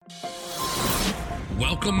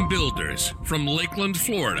Welcome, builders from Lakeland,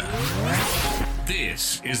 Florida.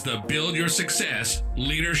 This is the Build Your Success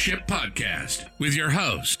Leadership Podcast with your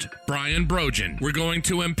host, Brian Brogan. We're going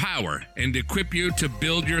to empower and equip you to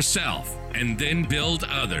build yourself and then build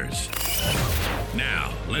others.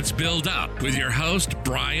 Now, let's build up with your host,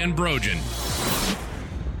 Brian Brogan.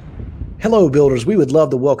 Hello, builders. We would love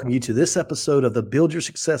to welcome you to this episode of the Build Your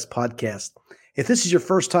Success Podcast. If this is your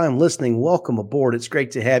first time listening, welcome aboard. It's great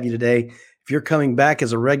to have you today. If you're coming back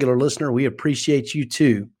as a regular listener, we appreciate you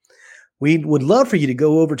too. We would love for you to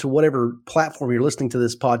go over to whatever platform you're listening to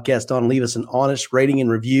this podcast on, leave us an honest rating and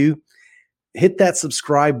review, hit that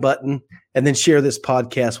subscribe button, and then share this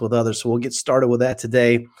podcast with others. So we'll get started with that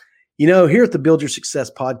today. You know, here at the Build Your Success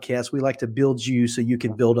Podcast, we like to build you so you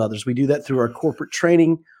can build others. We do that through our corporate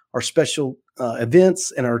training, our special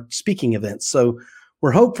events, and our speaking events. So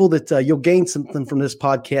we're hopeful that you'll gain something from this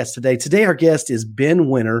podcast today. Today, our guest is Ben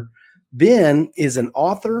Winter. Ben is an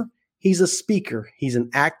author. He's a speaker. He's an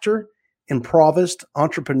actor, improvised,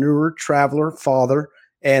 entrepreneur, traveler, father,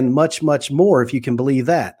 and much, much more, if you can believe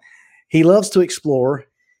that. He loves to explore.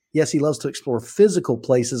 Yes, he loves to explore physical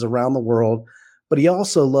places around the world, but he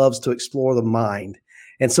also loves to explore the mind.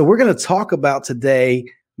 And so we're going to talk about today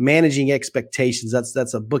Managing Expectations.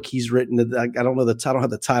 That's a book he's written. I don't know I don't have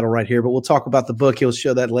the title right here, but we'll talk about the book. He'll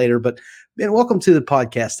show that later. But Ben, welcome to the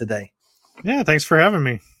podcast today. Yeah, thanks for having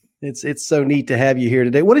me. It's so neat to have you here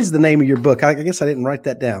today. What is the name of your book? I guess I didn't write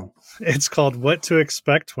that down. It's called What to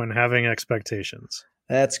Expect When Having Expectations.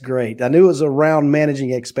 That's great. I knew it was around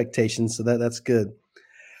managing expectations, so that's good.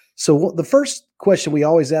 So the first question we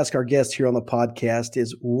always ask our guests here on the podcast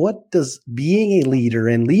is, what does being a leader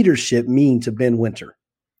and leadership mean to Ben Winter?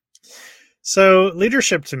 So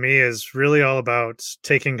leadership to me is really all about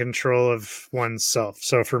taking control of oneself.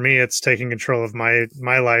 So for me, it's taking control of my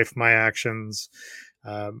life, my actions,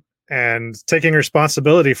 and taking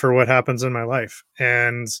responsibility for what happens in my life.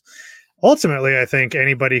 And ultimately, I think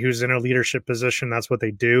anybody who's in a leadership position, that's what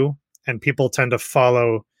they do. And people tend to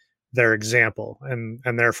follow their example. And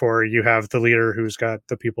therefore, you have the leader who's got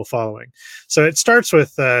the people following. So it starts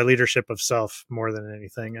with leadership of self more than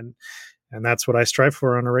anything. And that's what I strive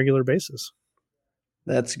for on a regular basis.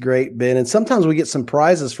 That's great, Ben. And sometimes we get some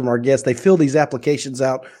prizes from our guests. They fill these applications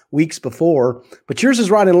out weeks before, but yours is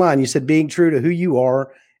right in line. You said being true to who you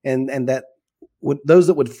are and that those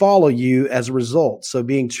that would follow you as a result. So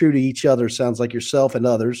being true to each other sounds like yourself and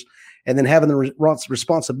others, and then having the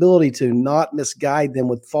responsibility to not misguide them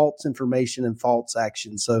with false information and false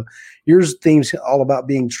action. So yours theme's all about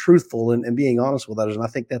being truthful and being honest with others. And I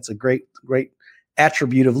think that's a great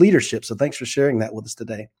attribute of leadership. So thanks for sharing that with us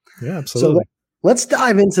today. Yeah, absolutely. So let's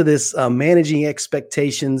dive into this managing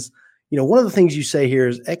expectations. You know, one of the things you say here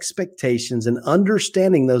is expectations, and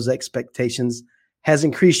understanding those expectations has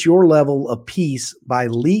increased your level of peace by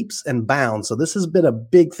leaps and bounds. So this has been a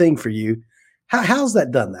big thing for you. How's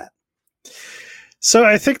that done that? So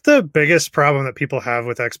I think the biggest problem that people have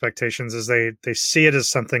with expectations is they see it as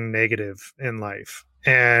something negative in life.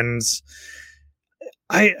 And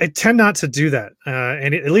I tend not to do that,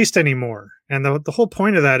 and at least anymore. And the whole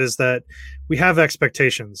point of that is that we have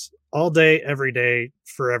expectations all day, every day,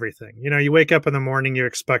 for everything. You know, you wake up in the morning, you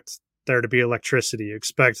expect there to be electricity, you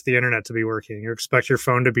expect the internet to be working, you expect your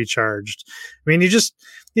phone to be charged. I mean, you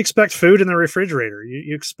expect food in the refrigerator.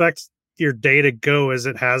 You expect your day to go as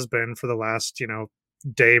it has been for the last,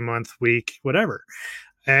 day, month, week, whatever.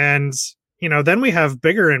 And, then we have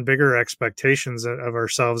bigger and bigger expectations of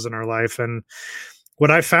ourselves in our life. And what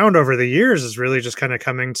I found over the years is really just kind of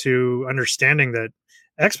coming to understanding that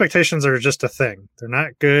expectations are just a thing. They're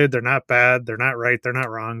not good. They're not bad. They're not right. They're not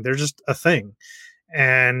wrong. They're just a thing.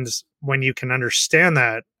 And when you can understand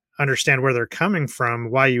where they're coming from,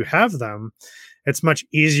 why you have them, it's much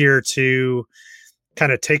easier to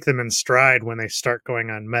kind of take them in stride when they start going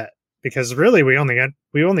unmet. Because really, we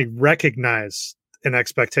only recognize an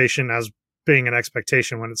expectation as being an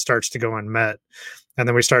expectation when it starts to go unmet. And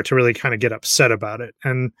then we start to really kind of get upset about it.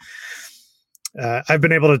 And I've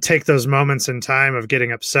been able to take those moments in time of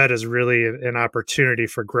getting upset as really an opportunity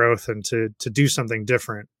for growth and to do something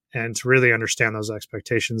different and to really understand those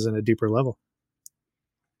expectations in a deeper level.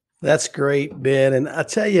 That's great, Ben. And I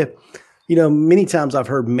tell you, many times I've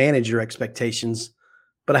heard manage your expectations,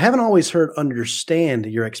 but I haven't always heard understand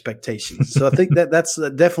your expectations. So I think that's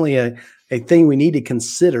definitely a thing we need to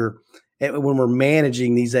consider when we're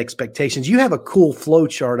managing these expectations. You have a cool flow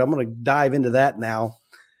chart. I'm going to dive into that now.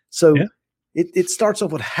 So yeah. It starts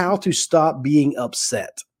off with how to stop being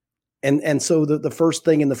upset. And so the first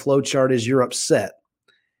thing in the flow chart is you're upset.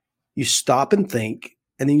 You stop and think.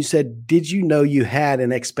 And then you said, did you know you had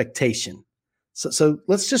an expectation? So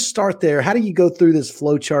let's just start there. How do you go through this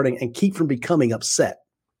flow charting and keep from becoming upset?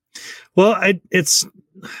 Well, I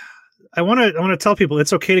want to tell people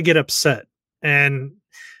it's okay to get upset. And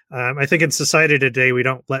I think in society today, we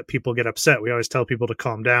don't let people get upset. We always tell people to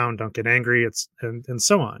calm down, don't get angry, and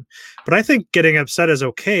so on. But I think getting upset is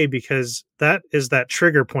okay, because that is that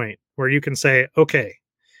trigger point where you can say, okay,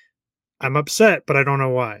 I'm upset, but I don't know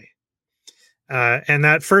why. And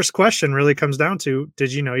that first question really comes down to,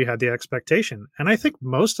 did you know you had the expectation? And I think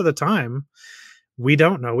most of the time we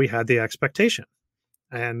don't know we had the expectation.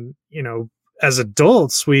 And, as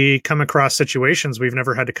adults, we come across situations we've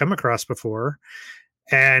never had to come across before.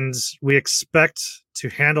 And we expect to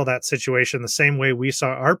handle that situation the same way we saw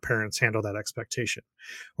our parents handle that expectation,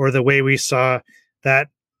 or the way we saw that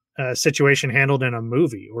situation handled in a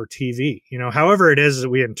movie or TV. However it is that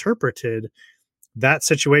we interpreted that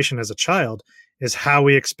situation as a child is how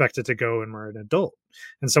we expect it to go when we're an adult.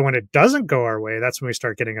 And so when it doesn't go our way, that's when we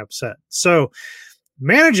start getting upset. So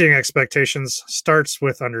managing expectations starts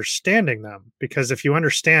with understanding them, because if you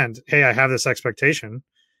understand, hey, I have this expectation,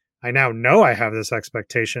 I now know I have this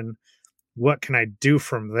expectation, what can I do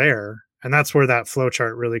from there? And that's where that flow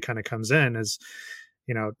chart really kind of comes in is,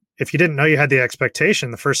 if you didn't know you had the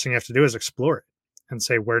expectation, the first thing you have to do is explore it and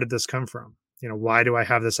say, where did this come from? Why do I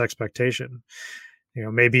have this expectation?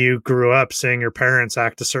 Maybe you grew up seeing your parents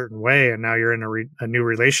act a certain way, and now you're in a new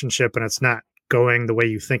relationship and it's not going the way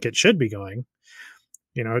you think it should be going.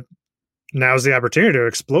 Now's the opportunity to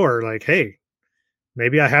explore, like, hey,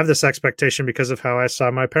 maybe I have this expectation because of how I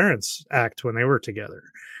saw my parents act when they were together,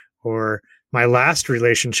 or my last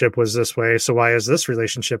relationship was this way, so why is this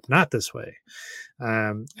relationship not this way?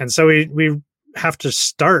 And so we have to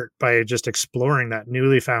start by just exploring that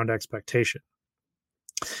newly found expectation.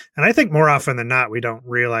 And I think more often than not, we don't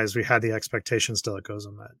realize we had the expectations till it goes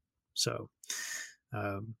unmet. So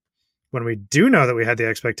when we do know that we had the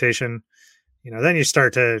expectation, then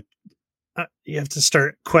you have to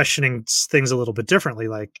start questioning things a little bit differently.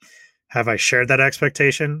 Like, have I shared that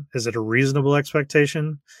expectation? Is it a reasonable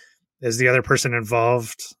expectation? Is the other person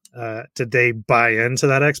involved? Did they buy into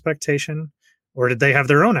that expectation? Or did they have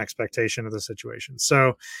their own expectation of the situation?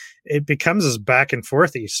 So it becomes this back and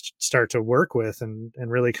forth that you start to work with and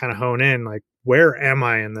really kind of hone in, like, where am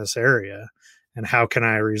I in this area and how can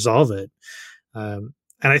I resolve it?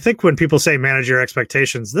 And I think when people say manage your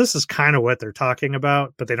expectations, this is kind of what they're talking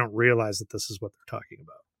about, but they don't realize that this is what they're talking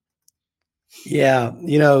about. Yeah.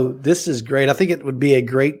 This is great. I think it would be a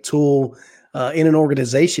great tool in an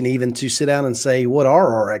organization, even to sit down and say, what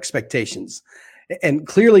are our expectations? And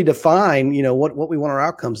clearly define, what we want our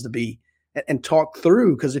outcomes to be, and talk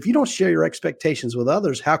through. Because if you don't share your expectations with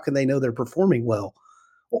others, how can they know they're performing well?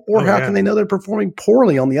 Or how can they know they're performing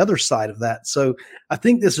poorly on the other side of that? So I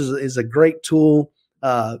think this is a great tool.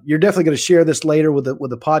 You're definitely going to share this later with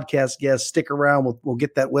the podcast guest. Stick around. We'll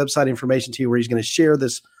get that website information to you where he's going to share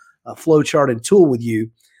this flow chart and tool with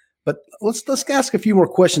you. But let's ask a few more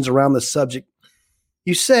questions around this subject.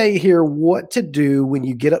 You say here what to do when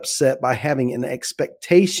you get upset by having an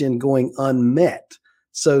expectation going unmet.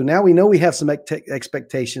 So now we know we have some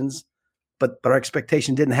expectations, but our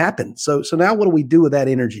expectation didn't happen. So now what do we do with that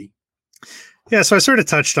energy? Yeah, so I sort of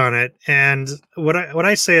touched on it. And what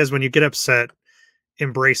I say is, when you get upset,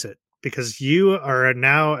 embrace it, because you are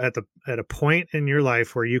now at a point in your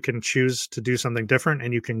life where you can choose to do something different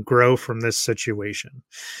and you can grow from this situation.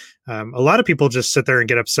 A lot of people just sit there and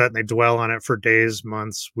get upset and they dwell on it for days,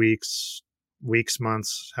 months, weeks,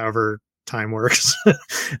 months, however time works.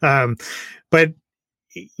 But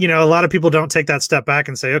a lot of people don't take that step back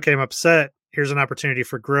and say, okay, I'm upset. Here's an opportunity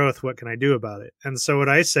for growth. What can I do about it? And so what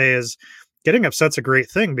I say is, getting upset's a great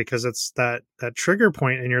thing, because it's that trigger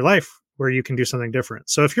point in your life where you can do something different.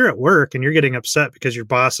 So if you're at work and you're getting upset because your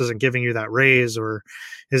boss isn't giving you that raise, or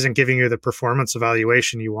isn't giving you the performance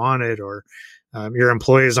evaluation you wanted, or your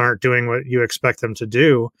employees aren't doing what you expect them to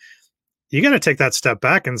do, you got to take that step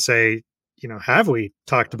back and say, have we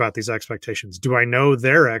talked about these expectations? Do I know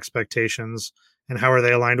their expectations, and how are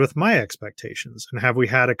they aligned with my expectations? And have we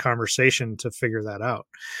had a conversation to figure that out?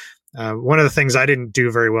 One of the things I didn't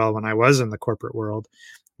do very well when I was in the corporate world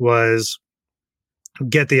was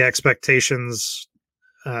get the expectations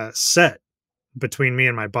set between me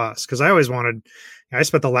and my boss. Because I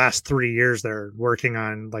spent the last 3 years there working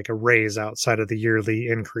on like a raise outside of the yearly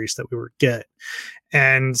increase that we would get.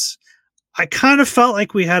 And I kind of felt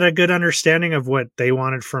like we had a good understanding of what they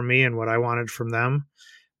wanted from me and what I wanted from them,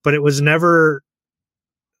 but it was never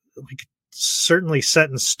certainly set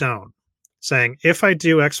in stone, saying, if I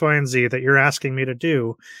do X, Y, and Z that you're asking me to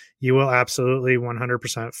do, you will absolutely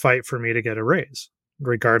 100% fight for me to get a raise,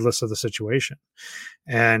 regardless of the situation.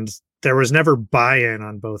 And there was never buy-in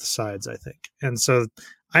on both sides, I think. And so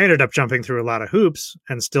I ended up jumping through a lot of hoops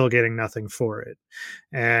and still getting nothing for it.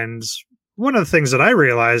 And one of the things that I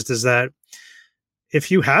realized is that if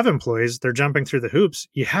you have employees, they're jumping through the hoops,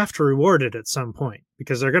 you have to reward it at some point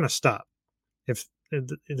because they're going to stop. If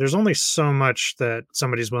there's only so much that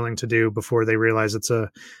somebody's willing to do before they realize it's a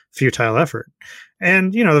futile effort.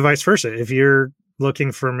 And, the vice versa. If you're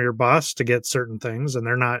looking from your boss to get certain things and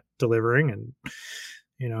they're not delivering, and,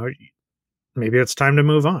 maybe it's time to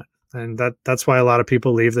move on. And that's why a lot of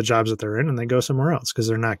people leave the jobs that they're in and they go somewhere else because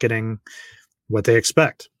they're not getting what they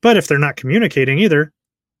expect. But if they're not communicating either,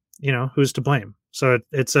 who's to blame? So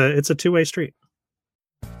it's a two-way street.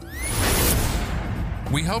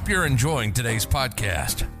 We hope you're enjoying today's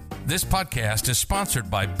podcast. This podcast is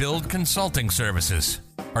sponsored by Build Consulting Services.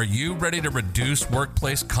 Are you ready to reduce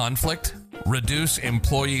workplace conflict, reduce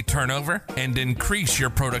employee turnover, and increase your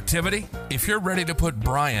productivity? If you're ready to put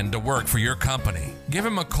Brian to work for your company, give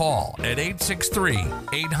him a call at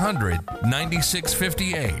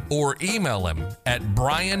 863-800-9658 or email him at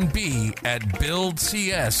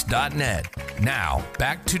brianb@buildcs.net. Now,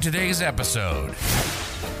 back to today's episode.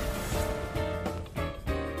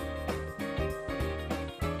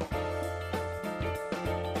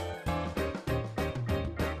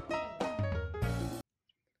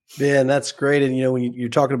 Ben, that's great. And, when you're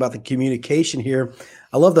talking about the communication here,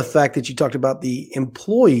 I love the fact that you talked about the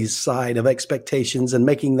employee's side of expectations and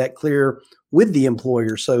making that clear with the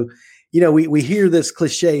employer. So, we hear this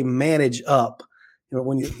cliche, manage up.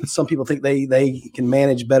 Some people think they can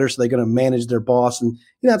manage better, so they're going to manage their boss. And,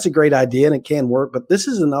 that's a great idea and it can work. But this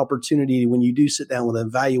is an opportunity when you do sit down with an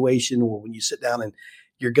evaluation, or when you sit down and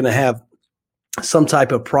you're going to have some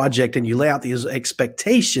type of project and you lay out these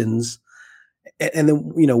expectations. And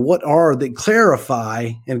then,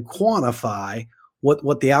 clarify and quantify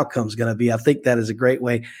what the outcome is going to be. I think that is a great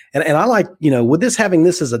way. And I like, with having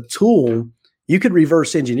this as a tool, you could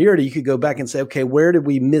reverse engineer it. You could go back and say, okay, where did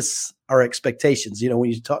we miss our expectations? When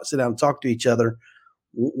you sit down and talk to each other,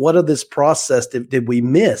 what of this process did we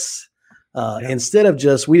miss? Instead of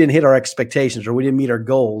just, we didn't hit our expectations or we didn't meet our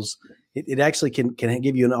goals, it actually can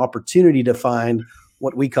give you an opportunity to find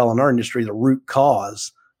what we call in our industry, the root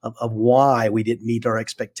cause of why we didn't meet our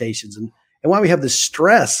expectations and why we have this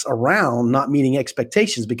stress around not meeting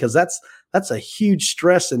expectations, because that's a huge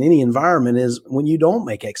stress in any environment is when you don't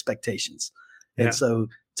make expectations. Yeah. And so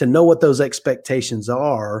to know what those expectations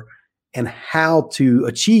are and how to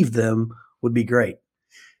achieve them would be great.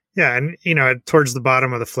 Yeah. And, towards the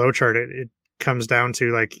bottom of the flow chart, it comes down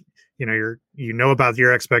to about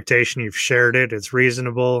your expectation, you've shared it, it's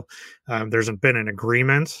reasonable. There's been an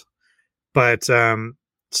agreement, but,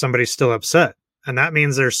 somebody's still upset, and that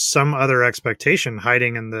means there's some other expectation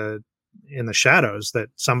hiding in the shadows that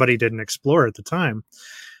somebody didn't explore at the time.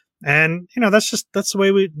 And that's the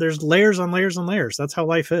way there's layers on layers on layers. That's how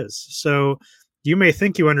life is. So you may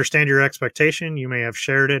think you understand your expectation, you may have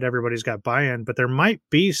shared it, everybody's got buy-in, but there might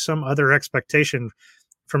be some other expectation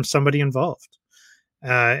from somebody involved.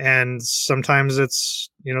 And sometimes it's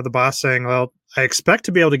the boss saying, well, I expect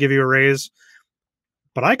to be able to give you a raise,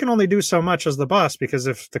 but I can only do so much as the boss, because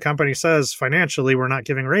if the company says financially we're not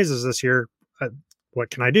giving raises this year, what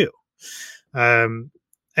can I do? And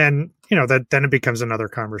that then it becomes another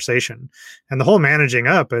conversation. And the whole managing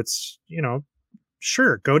up, it's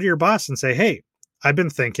sure, go to your boss and say, hey, I've been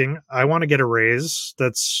thinking I want to get a raise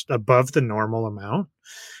that's above the normal amount.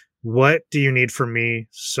 What do you need from me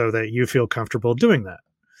so that you feel comfortable doing that?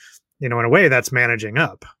 In a way, that's managing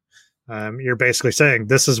up. You're basically saying,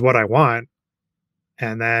 this is what I want,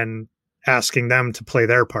 and then asking them to play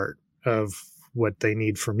their part of what they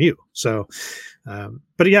need from you. So,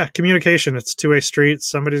 but yeah, communication, it's a two-way street.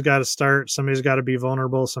 Somebody's got to start, somebody's got to be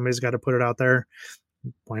vulnerable, somebody's got to put it out there.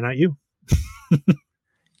 Why not you?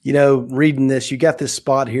 Reading this, you got this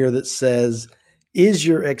spot here that says, is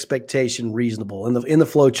your expectation reasonable? In the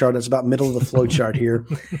flow chart, it's about middle of the flow chart here.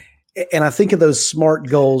 And I think of those SMART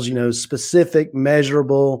goals, specific,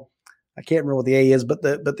 measurable, I can't remember what the A is, but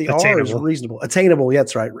the attainable. R is reasonable, attainable. Yeah,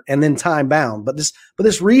 that's right. And then time bound. But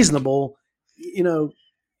this reasonable, you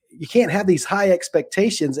can't have these high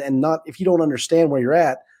expectations and not, if you don't understand where you're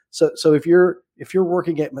at. So if you're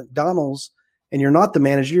working at McDonald's and you're not the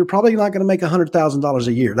manager, you're probably not going to make $100,000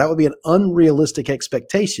 a year. That would be an unrealistic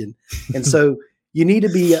expectation. And so you need to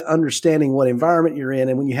be understanding what environment you're in.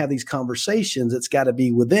 And when you have these conversations, it's got to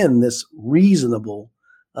be within this reasonable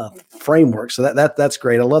framework. So that's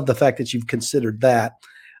great. I love the fact that you've considered that.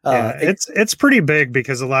 It's pretty big,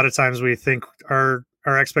 because a lot of times we think our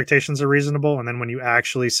expectations are reasonable, and then when you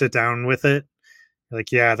actually sit down with it, You're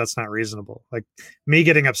like, yeah, that's not reasonable. Like me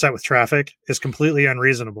getting upset with traffic is completely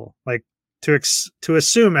unreasonable. Like to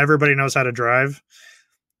assume everybody knows how to drive,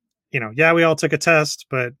 yeah, we all took a test,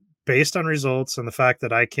 but based on results and the fact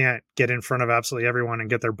that I can't get in front of absolutely everyone and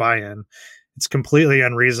get their buy-in, it's completely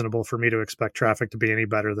unreasonable for me to expect traffic to be any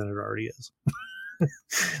better than it already is.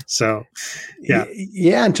 So, yeah.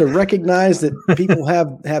 Yeah. And to recognize that people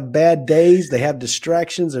have bad days, they have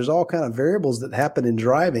distractions. There's all kind of variables that happen in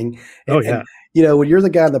driving. And, and when you're the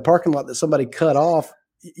guy in the parking lot that somebody cut off,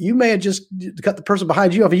 you may have just cut the person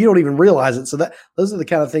behind you off and you don't even realize it. So those are the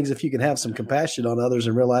kind of things, if you can have some compassion on others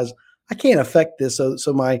and realize I can't affect this.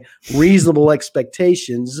 So my reasonable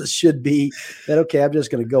expectations should be that, okay, I'm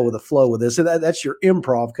just going to go with the flow with this. And that's your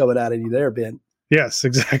improv coming out of you there, Ben. Yes,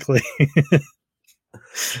 exactly.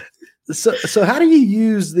 So how do you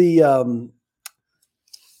use the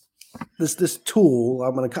this tool?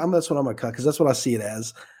 That's what I'm gonna cut because that's what I see it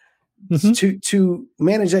as. Mm-hmm. To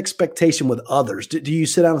manage expectation with others. Do you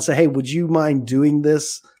sit down and say, hey, would you mind doing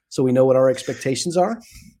this so we know what our expectations are?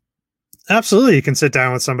 Absolutely. You can sit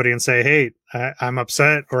down with somebody and say, hey, I'm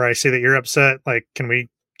upset, or I see that you're upset. Like, can we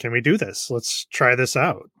do this? Let's try this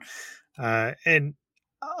out. And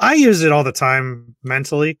I use it all the time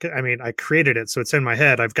mentally. I mean, I created it, so it's in my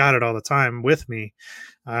head. I've got it all the time with me.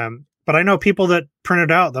 But I know people that print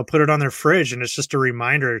it out, they'll put it on their fridge, and it's just a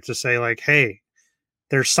reminder to say like, hey,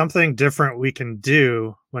 there's something different we can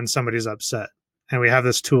do when somebody's upset. And we have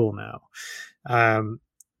this tool now.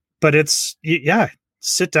 But it's,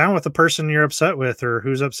 sit down with the person you're upset with or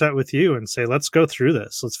who's upset with you and say, let's go through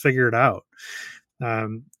this. Let's figure it out.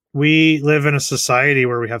 We live in a society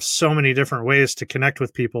where we have so many different ways to connect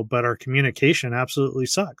with people, but our communication absolutely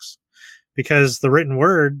sucks because the written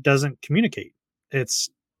word doesn't communicate. It's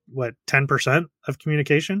 10% of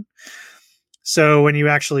communication. So when you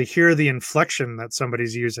actually hear the inflection that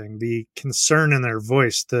somebody's using, the concern in their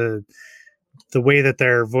voice, the way that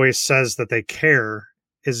their voice says that they care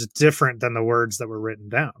is different than the words that were written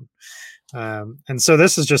down. And so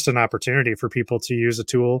this is just an opportunity for people to use a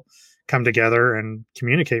tool, come together and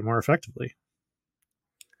communicate more effectively.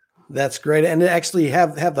 That's great. And actually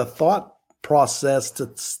have the thought process to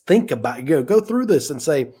think about, go through this and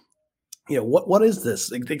say, what is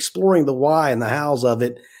this? Exploring the why and the hows of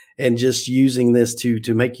it, and just using this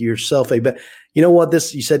to make yourself but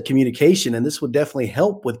you said communication, and this would definitely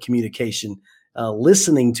help with communication,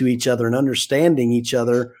 listening to each other and understanding each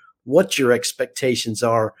other, what your expectations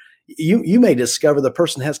are. You may discover the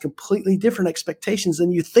person has completely different expectations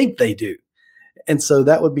than you think they do. And so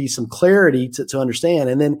that would be some clarity to understand.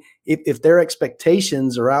 And then if their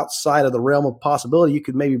expectations are outside of the realm of possibility, you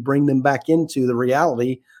could maybe bring them back into the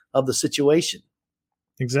reality of the situation.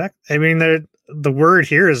 Exactly. I mean, the word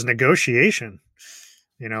here is negotiation,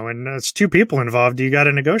 and it's two people involved. You got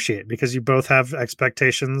to negotiate because you both have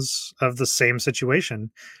expectations of the same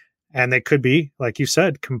situation. And they could be, like you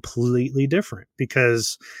said, completely different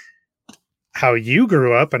because how you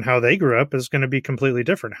grew up and how they grew up is going to be completely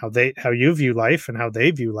different. How you view life and how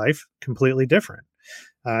they view life, completely different.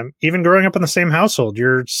 Even growing up in the same household,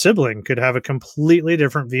 your sibling could have a completely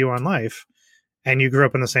different view on life, and you grew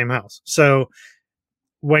up in the same house. So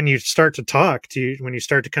when you start to talk when you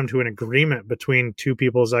start to come to an agreement between two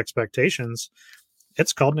people's expectations,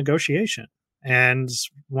 it's called negotiation. And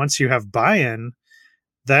once you have buy-in,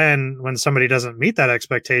 then when somebody doesn't meet that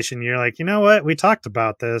expectation, you're like, you know what? We talked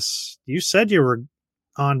about this. You said you were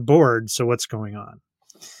on board. So what's going on?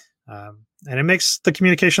 And it makes the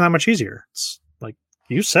communication that much easier. It's like,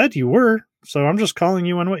 you said you were, so I'm just calling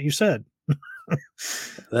you on what you said.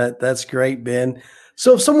 That's great, Ben.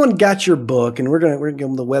 So if someone got your book, and we're gonna give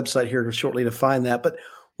them the website here shortly to find that, but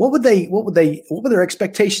what would their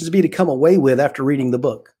expectations be to come away with after reading the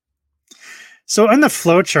book? So in the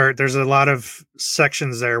flow chart, there's a lot of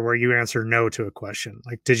sections there where you answer no to a question.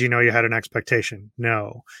 Like, did you know you had an expectation?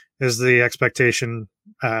 No. Is the expectation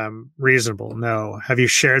reasonable? No. Have you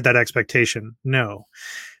shared that expectation? No.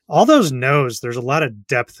 All those no's, there's a lot of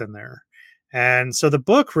depth in there. And so the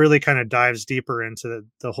book really kind of dives deeper into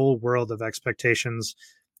the whole world of expectations,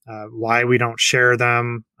 why we don't share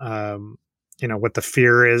them, what the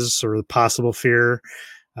fear is or the possible fear,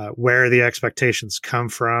 where the expectations come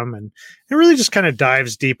from. And it really just kind of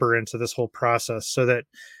dives deeper into this whole process so that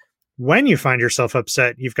when you find yourself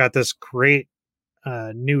upset, you've got this great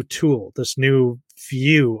new tool, this new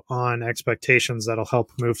view on expectations that'll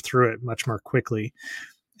help move through it much more quickly.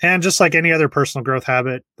 And just like any other personal growth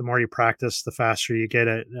habit, the more you practice, the faster you get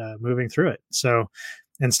at moving through it. So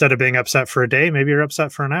instead of being upset for a day, maybe you're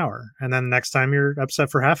upset for an hour. And then next time you're upset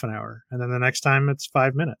for half an hour. And then the next time it's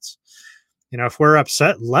 5 minutes. If we're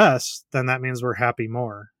upset less, then that means we're happy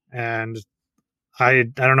more. And I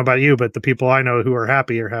don't know about you, but the people I know who are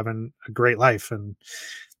happy are having a great life, and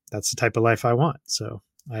that's the type of life I want. So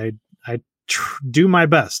I do my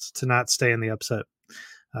best to not stay in the upset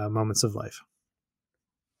moments of life.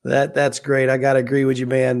 That's great. I got to agree with you,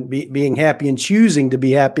 man. Being happy and choosing to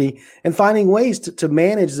be happy and finding ways to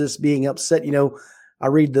manage this being upset. I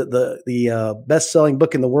read the best-selling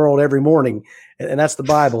book in the world every morning, and that's the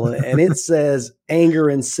Bible. And it says, anger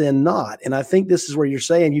and sin not. And I think this is where you're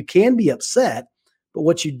saying you can be upset, but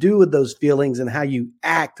what you do with those feelings and how you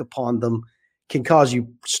act upon them can cause you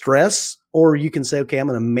stress, or you can say, okay, I'm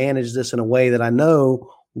going to manage this in a way that I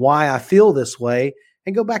know why I feel this way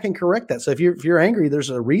and go back and correct that. So if you're angry, there's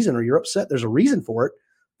a reason, or you're upset, there's a reason for it.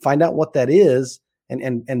 Find out what that is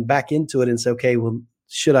and back into it and say, okay, well,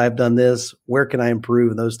 should I have done this? Where can I improve?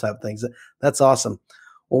 And those type of things. That's awesome.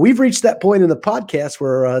 Well, we've reached that point in the podcast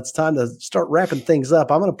where it's time to start wrapping things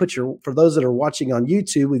up. I'm going to put for those that are watching on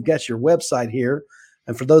YouTube, we've got your website here.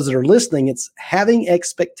 And for those that are listening, it's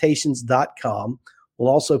havingexpectations.com. We'll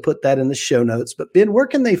also put that in the show notes. But Ben, where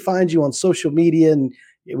can they find you on social media? And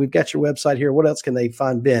we've got your website here. What else can they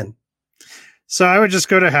find, Ben? So I would just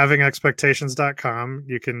go to havingexpectations.com.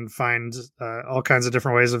 You can find all kinds of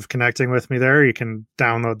different ways of connecting with me there. You can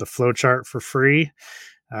download the flowchart for free.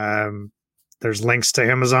 There's links to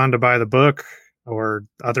Amazon to buy the book or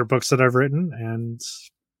other books that I've written. And,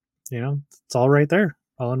 it's all right there,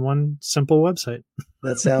 all in one simple website.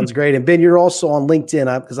 That sounds great. And Ben, you're also on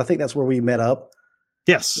LinkedIn because I think that's where we met up.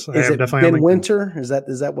 Yes. Is it Ben Winter? Is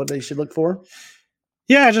that what they should look for?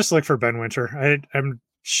 Yeah, just look for Ben Winter.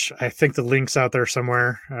 I think the link's out there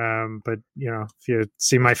somewhere. But if you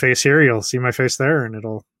see my face here, you'll see my face there, and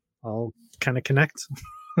it'll all kind of connect.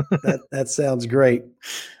 That sounds great.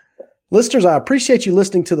 Listeners, I appreciate you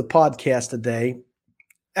listening to the podcast today.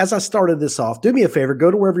 As I started this off, do me a favor, go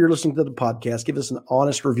to wherever you're listening to the podcast, give us an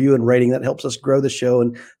honest review and rating. That helps us grow the show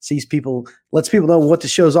and lets people know what the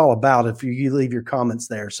show's all about if you leave your comments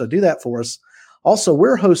there. So do that for us. Also,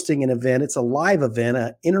 we're hosting an event. It's a live event,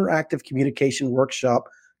 an interactive communication workshop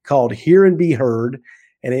called Hear and Be Heard.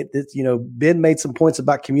 And Ben made some points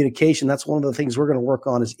about communication. That's one of the things we're going to work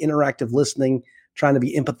on is interactive listening, trying to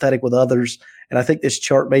be empathetic with others. And I think this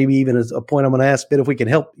chart maybe even is a point I'm going to ask Ben if we can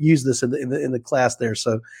help use this in the class there.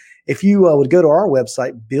 So if you would go to our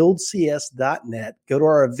website, buildcs.net, go to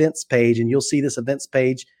our events page, and you'll see this events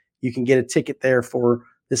page. You can get a ticket there for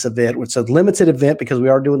this event. It's a limited event because we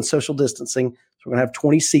are doing social distancing. So we're going to have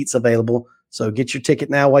 20 seats available. So get your ticket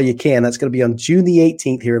now while you can. That's going to be on June the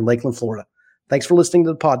 18th here in Lakeland, Florida. Thanks for listening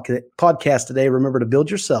to the podcast today. Remember to build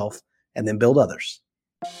yourself and then build others.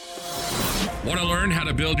 Want to learn how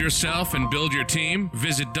to build yourself and build your team?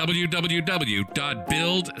 Visit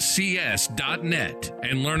www.buildcs.net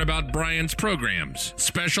and learn about Brian's programs,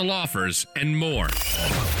 special offers, and more.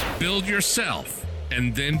 Build yourself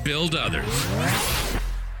and then build others.